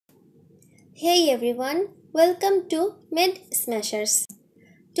Hey everyone, welcome to Med Smashers.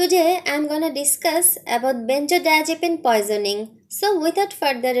 Today I am gonna discuss about benzodiazepine poisoning. So without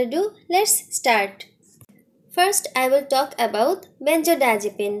further ado, let's start. First I will talk about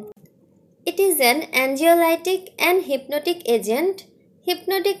benzodiazepine. It is an anxiolytic and hypnotic agent.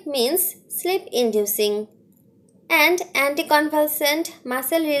 Hypnotic means sleep inducing and anticonvulsant,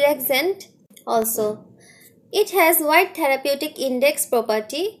 muscle relaxant also. It has wide therapeutic index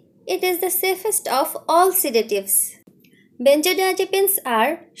property. It is the safest of all sedatives. Benzodiazepines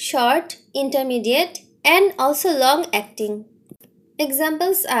are short, intermediate, and also long-acting.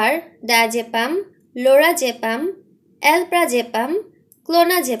 Examples are diazepam, lorazepam, alprazolam,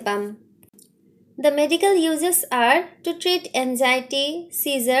 clonazepam. The medical uses are to treat anxiety,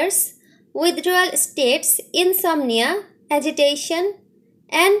 seizures, withdrawal states, insomnia, agitation,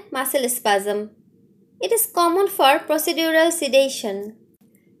 and muscle spasm. It is common for procedural sedation.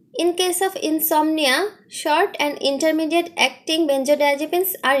 In case of insomnia, short and intermediate acting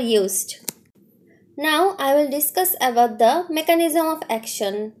benzodiazepines are used. Now I will discuss about the mechanism of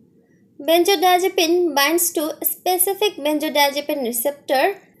action. Benzodiazepine binds to a specific benzodiazepine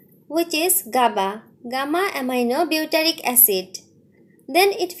receptor which is GABA, gamma-aminobutyric acid. Then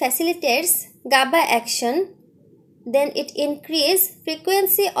it facilitates GABA action. Then it increases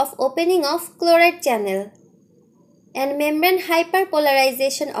frequency of opening of chloride channel and membrane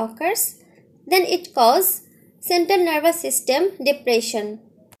hyperpolarization occurs. Then it causes central nervous system depression.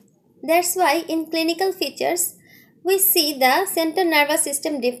 That's why in clinical features we see the central nervous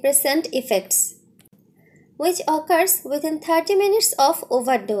system depressant effects which occurs within 30 minutes of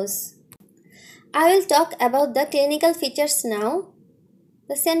overdose. I will talk about the clinical features now.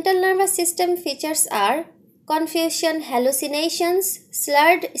 The central nervous system features are confusion, hallucinations,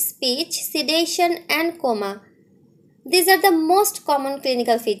 slurred speech, sedation, and coma. These are the most common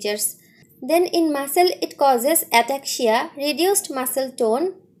clinical features. Then in muscle it causes ataxia, reduced muscle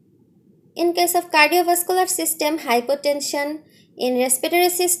tone. In case of cardiovascular system, hypotension. In respiratory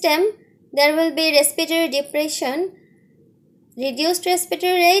system, there will be respiratory depression, reduced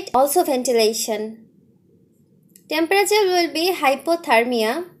respiratory rate, also ventilation. Temperature will be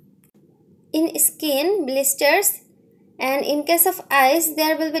hypothermia. In skin, blisters, and in case of eyes,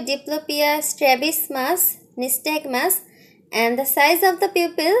 there will be diplopia, strabismus, nystagmus, and the size of the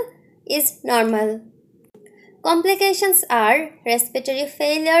pupil is normal. Complications are respiratory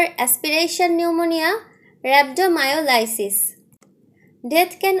failure, aspiration pneumonia, rhabdomyolysis.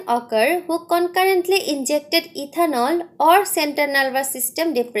 Death can occur who concurrently injected ethanol or central nervous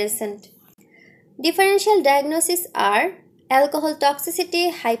system depressant. Differential diagnoses are alcohol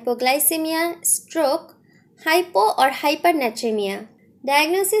toxicity, hypoglycemia, stroke, hypo or hypernatremia.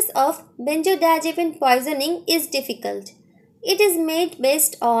 Diagnosis of benzodiazepine poisoning is difficult. It is made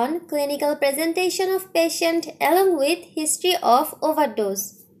based on clinical presentation of patient along with history of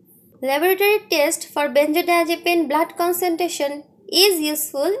overdose. Laboratory test for benzodiazepine blood concentration is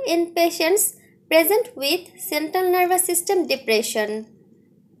useful in patients present with central nervous system depression.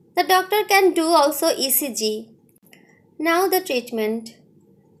 The doctor can do also ECG. Now the treatment.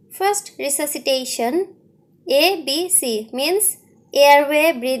 First, resuscitation. ABC means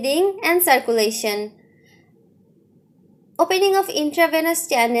airway, breathing and circulation. Opening of intravenous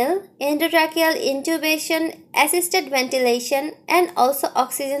channel, endotracheal intubation, assisted ventilation and also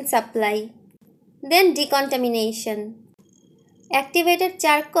oxygen supply. Then decontamination. Activated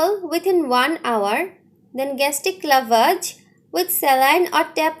charcoal within 1 hour. Then gastric lavage with saline or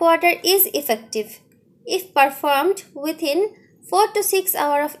tap water is effective if performed within 4 to 6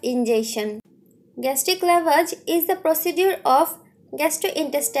 hours of ingestion. Gastric lavage is the procedure of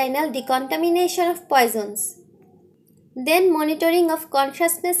gastrointestinal decontamination of poisons. Then monitoring of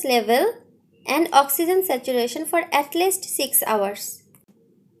consciousness level and oxygen saturation for at least 6 hours.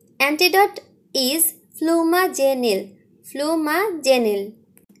 Antidote is Flumazeni.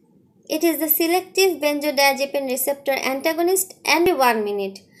 It is the selective benzodiazepine receptor antagonist and 1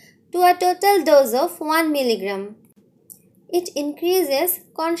 minute to a total dose of 1 mg. It increases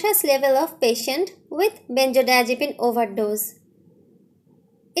conscious level of patient with benzodiazepine overdose.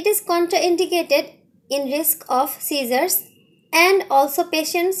 It is contraindicated in risk of seizures and also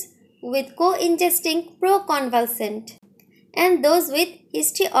patients with co-ingesting proconvulsant and those with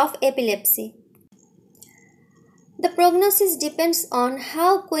history of epilepsy. The prognosis depends on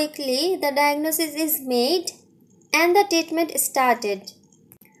how quickly the diagnosis is made and the treatment started.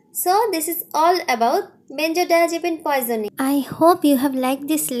 So this is all about benzodiazepine poisoning. I hope you have liked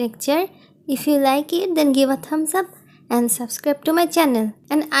this lecture. If you like it, then give a thumbs up and subscribe to my channel.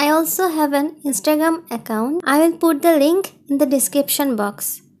 And I also have an Instagram account. I will put the link in the description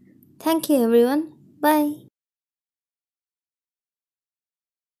box. Thank you everyone. Bye.